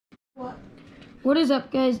What is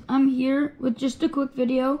up, guys? I'm here with just a quick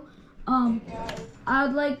video. I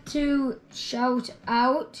would like to shout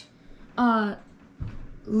out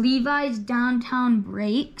Levi's Downtown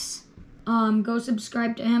Breaks. Go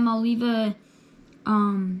subscribe to him. I'll leave a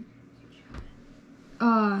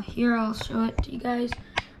here, I'll show it to you guys.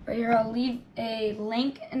 Right here, I'll leave a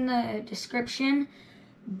link in the description.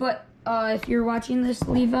 But if you're watching this,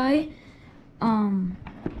 Levi,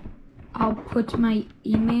 I'll put my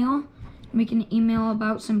email. Make an email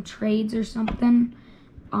about some trades or something.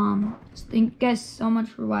 Thank you guys so much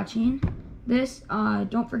for watching this.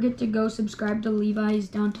 Don't forget to go subscribe to Levi's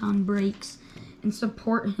Downtown Breaks and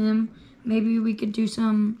support him. Maybe we could do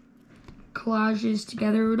some collages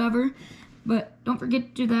together or whatever. But don't forget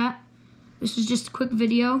to do that. This is just a quick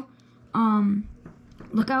video.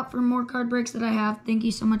 Look out for more card breaks that I have. Thank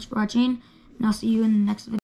you so much for watching, and I'll see you in the next video.